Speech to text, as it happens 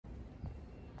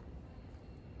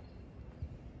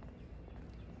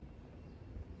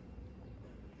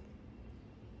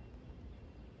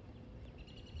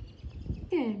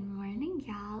Good morning,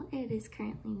 y'all. It is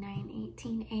currently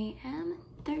 9:18 a.m.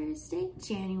 Thursday,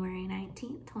 January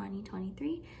 19th,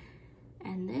 2023,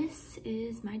 and this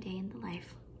is my day in the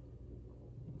life.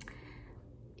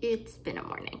 It's been a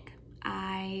morning.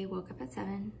 I woke up at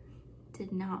 7,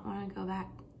 did not want to go back,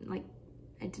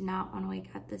 I did not want to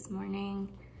wake up this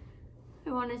morning.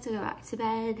 I wanted to go back to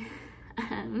bed.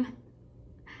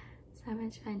 So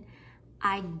much fun.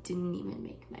 I didn't even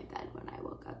make my bed when I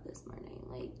woke up this morning,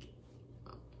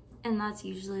 and that's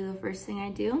usually the first thing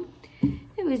I do.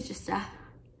 It was just a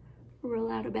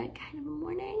roll out of bed kind of a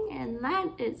morning, and that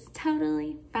is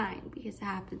totally fine because it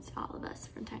happens to all of us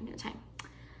from time to time.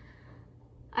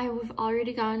 I've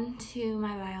already gone to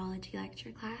my biology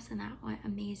lecture class, and that went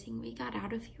amazing. We got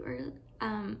out a few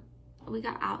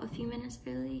minutes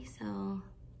early, so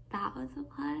that was a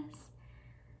plus.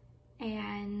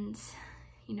 And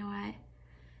you know what?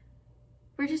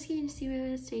 We're just going to see where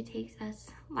this day takes us.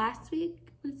 Last week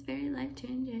was very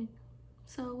life-changing,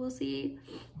 so we'll see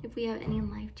if we have any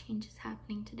life changes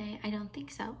happening today. I don't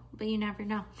think so, but you never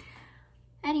know.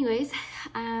 Anyways,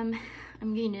 I'm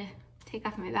going to take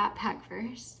off my backpack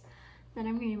first, then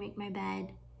I'm going to make my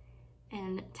bed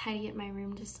and tidy up my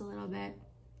room just a little bit.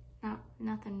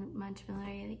 Nothing much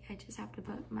really. I just have to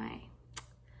put my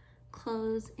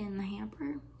clothes in the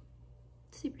hamper.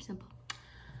 Super simple.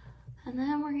 And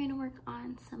then we're going to work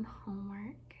on some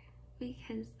homework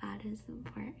because that is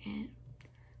important.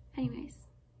 Anyways,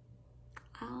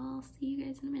 I'll see you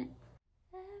guys in a minute.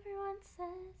 Everyone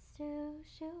says to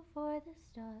shoot for the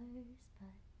stars,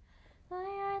 but why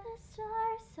are the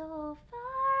stars so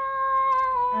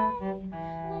far away?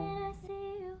 When I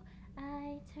see you,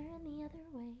 I turn the other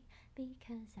way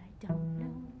because I don't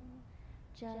know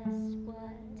just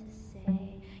what to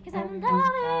say. 'Cause I'm in love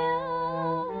with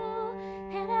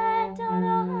you, and I don't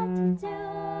know what to do.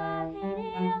 I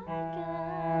hate your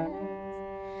guts,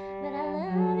 but I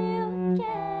love you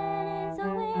again. It's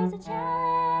always a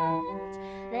challenge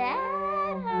that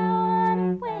I wanna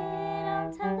win. I'm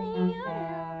telling you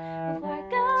now, before I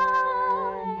go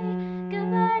away.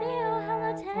 Goodbye to you,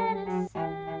 hello Tennessee.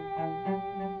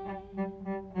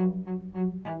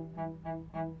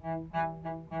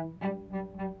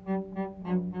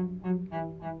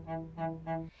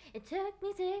 It took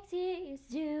me 6 years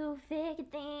to figure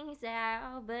things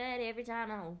out, but every time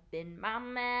I opened my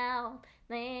mouth,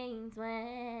 things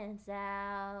went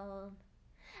south.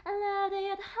 I love that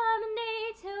you're the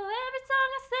harmony to every song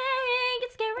I sing.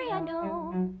 It's scary, I know.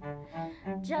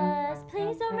 Just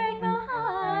please don't break my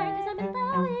heart, 'cause I'm in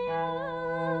love with you,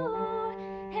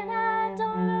 and I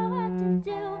don't know what to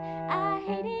do. I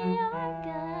hate your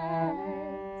guts,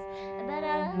 but I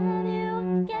love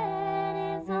you again.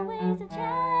 It's always a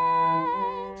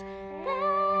challenge that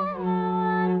I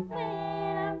wanna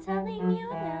win. I'm telling you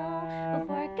now,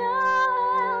 before I go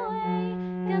away.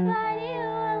 Goodbye to you,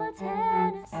 hello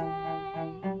Tennessee.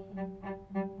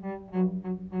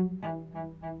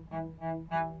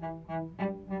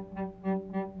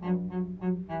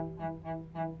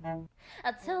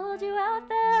 I told you how I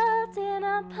felt and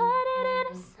I put it in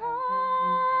a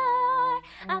song.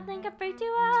 I think I freaked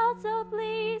you out, so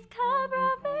please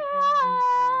cover me wrong.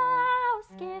 I was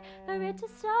scared for it to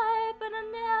start, but I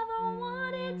never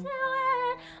wanted to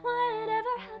end.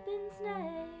 Whatever happens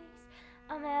next,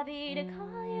 I'm happy to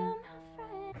call you my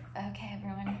friend. Okay,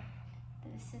 everyone,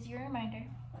 this is your reminder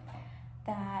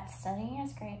that studying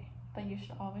is great, but you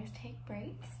should always take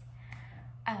breaks.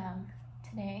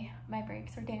 Today, my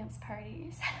breaks were dance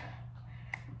parties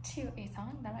to a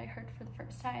song that I heard for the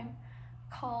first time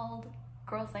called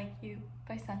Girls Like You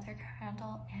by Spencer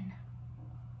Crandall, and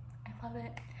I love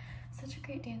it. Such a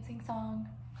great dancing song.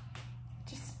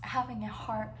 Just having a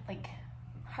heart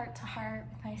to heart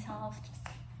with myself, just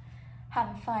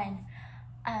having fun.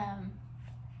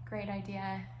 Great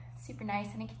idea, super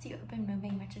nice, and it gets you up and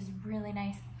moving, which is really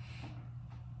nice.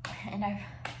 And I've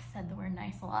said the word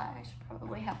nice a lot. I should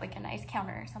probably have a nice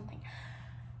counter or something.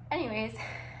 Anyways,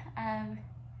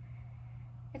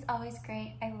 it's always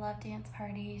great. I love dance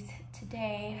parties.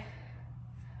 Today,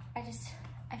 I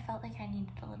felt like I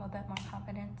needed a little bit more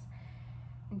confidence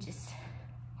and just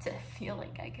to feel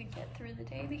like I could get through the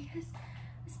day, because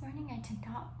this morning I did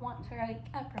not want to wake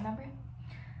up, remember?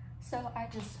 So I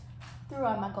just threw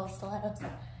on my gold stilettos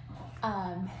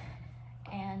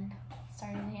and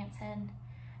started dancing,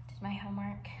 did my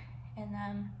homework,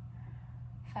 and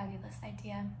fabulous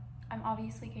idea. I'm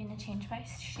obviously going to change my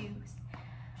shoes,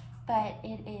 but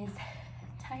it is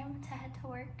time to head to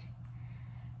work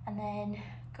and then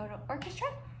go to orchestra,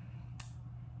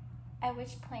 at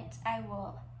which point I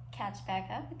will catch back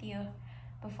up with you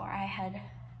before I head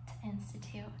to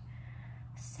Institute.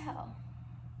 So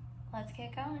let's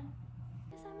get going.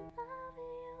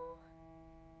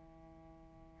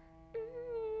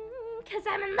 Cause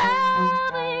I'm in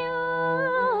love with you,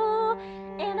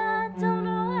 and I don't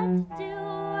know what to do.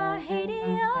 I hate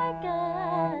your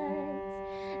guts,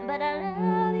 but I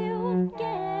love you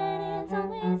again. It's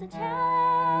always a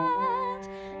challenge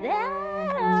that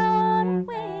I wanna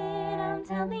win. I'm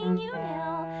telling you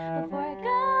now, before I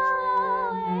go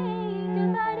away.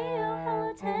 Goodbye to you,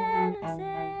 hello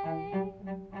Tennessee.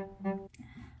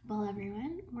 Well,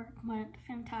 everyone, work went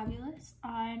fantabulous.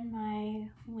 On my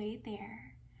way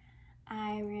there,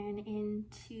 I ran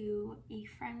into a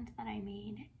friend that I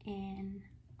made in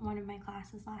one of my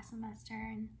classes last semester,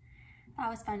 and that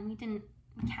was fun. We didn't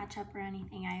catch up or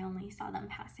anything. I only saw them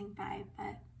passing by,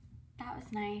 but that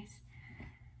was nice.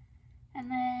 And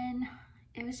then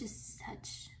it was just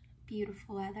such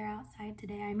beautiful weather outside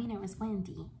today. I mean, it was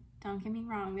windy. Don't get me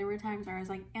wrong. There were times where I was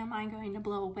like, am I going to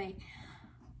blow away?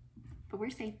 But we're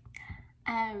safe.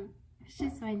 It's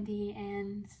just windy,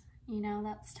 and you know,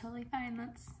 that's totally fine.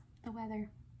 That's the weather.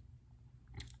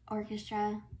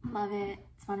 Orchestra, love it.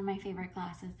 It's one of my favorite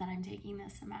classes that I'm taking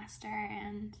this semester.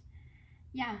 And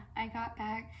yeah, I got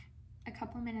back a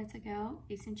couple minutes ago,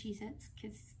 ate some Cheez-Its,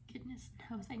 because goodness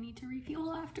knows I need to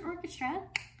refuel after orchestra.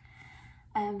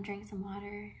 Drank some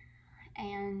water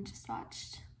and just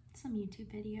watched some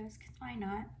YouTube videos, because why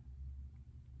not?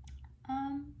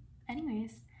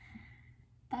 Anyways,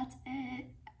 that's it.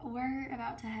 We're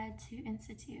about to head to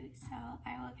Institute, so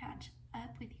I will catch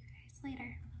up with you guys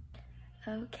later.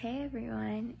 Okay,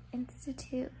 everyone,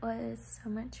 Institute was so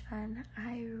much fun.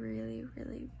 I really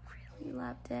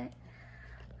loved it.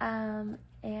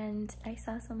 And I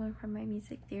saw someone from my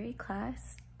music theory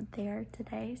class there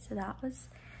today, so that was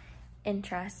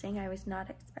interesting. I was not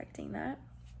expecting that.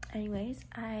 Anyways,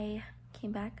 I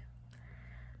came back,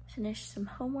 finished some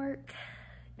homework.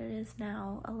 It is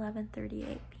now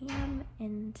 11:38 p.m.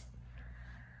 and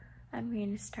I'm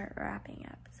going to start wrapping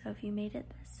up. So if you made it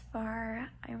this far,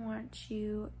 I want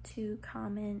you to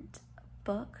comment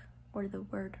book or the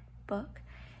word book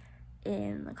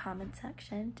in the comment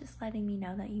section, just letting me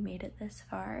know that you made it this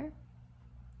far.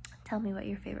 Tell me what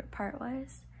your favorite part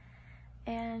was,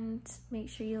 and make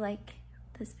sure you like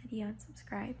this video and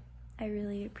subscribe. I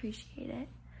really appreciate it.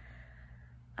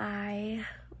 I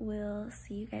will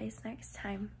see you guys next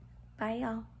time. Bye,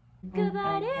 y'all.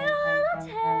 Goodbye to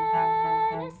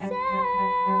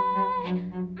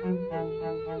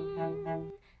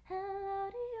Tennessee.